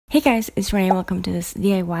Hey guys, it's Renee. Welcome to this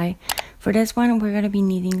DIY. For this one, we're going to be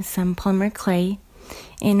needing some polymer clay,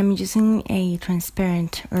 and I'm using a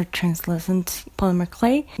transparent or translucent polymer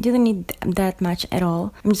clay. You don't need that much at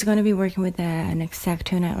all. I'm just going to be working with an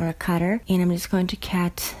X-Acto or a cutter, and I'm just going to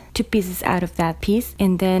cut 2 pieces out of that piece,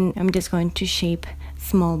 and then I'm just going to shape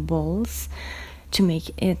small balls to make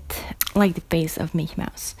it like the face of Mickey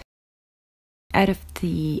Mouse. Out of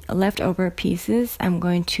the leftover pieces, I'm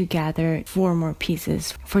going to gather 4 more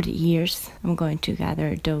pieces for the ears. I'm going to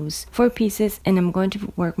gather those 4 pieces, and I'm going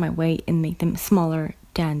to work my way and make them smaller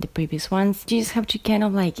than the previous ones. You just have to kind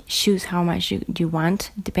of like choose how much you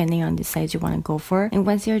want depending on the size you want to go for. And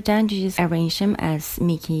once you're done, you just arrange them as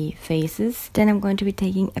Mickey faces. Then I'm going to be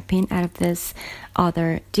taking a pin out of this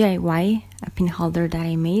other DIY, a pin holder that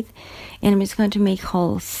I made, and I'm just going to make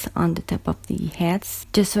holes on the top of the heads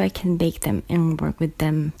just so I can bake them and work with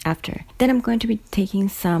them after. Then I'm going to be taking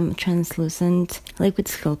some translucent liquid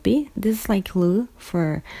Sculpey. This is like glue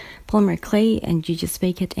for polymer clay, and you just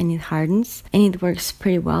bake it and it hardens, and it works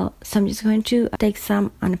pretty well. So I'm just going to take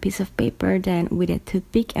some on a piece of paper, then with a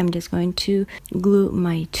toothpick I'm just going to glue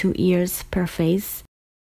my 2 ears per face.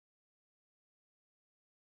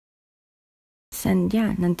 And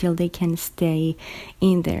yeah, until they can stay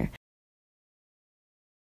in there.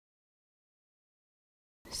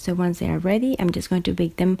 So once they are ready, I'm just going to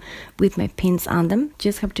bake them with my pins on them.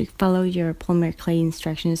 Just have to follow your polymer clay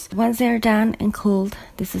instructions. Once they are done and cooled,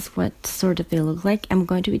 this is what sort of they look like. I'm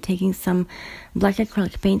going to be taking some black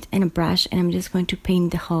acrylic paint and a brush, and I'm just going to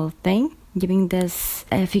paint the whole thing, giving this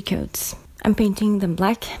a few coats. I'm painting them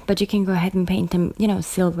black, but you can go ahead and paint them,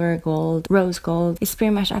 silver, gold, rose gold. It's pretty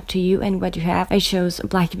much up to you and what you have. I chose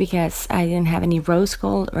black because I didn't have any rose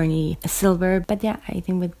gold or any silver, but yeah, I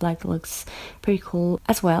think with black it looks pretty cool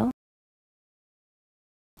as well.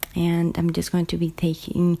 And I'm just going to be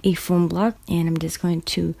taking a foam block, and I'm just going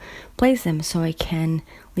to place them so I can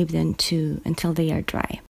leave them until they are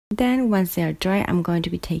dry. Then once they are dry, I'm going to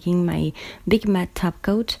be taking my big matte top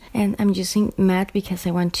coat, and I'm using matte because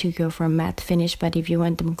I want to go for a matte finish, but if you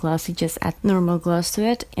want them glossy, just add normal gloss to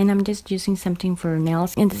it. And I'm just using something for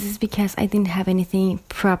nails, and this is because I didn't have anything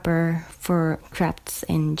proper for crafts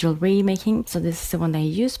and jewelry making, so this is the one that I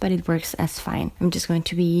used, but it works as fine. I'm just going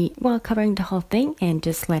to be covering the whole thing and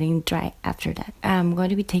just letting it dry after that. I'm going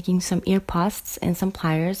to be taking some ear posts and some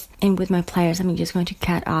pliers, and with my pliers I'm just going to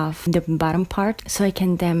cut off the bottom part so I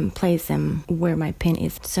can then place them where my pin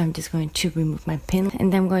is. So I'm just going to remove my pin,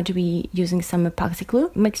 and then I'm going to be using some epoxy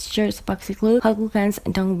glue. Mixtures epoxy glue. Hot glue guns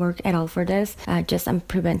don't work at all for this. I'm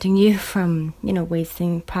preventing you from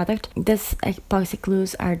wasting product. This epoxy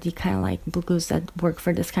glues are the kind of like blue glues that work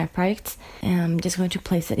for this kind of products. And I'm just going to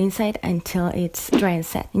place it inside until it's dry and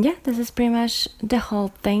set. And yeah, this is pretty much the whole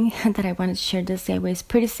thing that I wanted to share this DIY. It's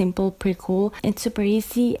pretty simple, pretty cool, it's super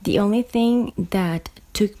easy. The only thing that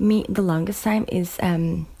took me the longest time is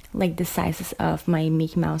like the sizes of my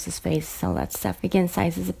Mickey Mouse's face, all that stuff. Again,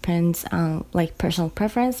 sizes depends on like personal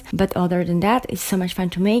preference, but other than that, it's so much fun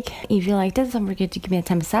to make. If you like this, don't forget to give me a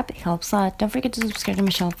thumbs up, it helps a lot. Don't forget to subscribe to my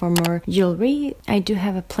channel for more jewelry. I do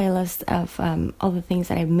have a playlist of all the things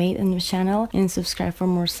that I've made on the channel, and subscribe for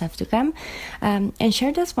more stuff to come. And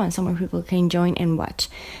share this one so more people can join and watch.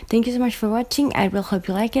 Thank you so much for watching. I really hope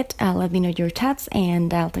you like it. Let me know your thoughts,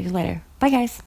 and I'll talk to you later. Bye guys!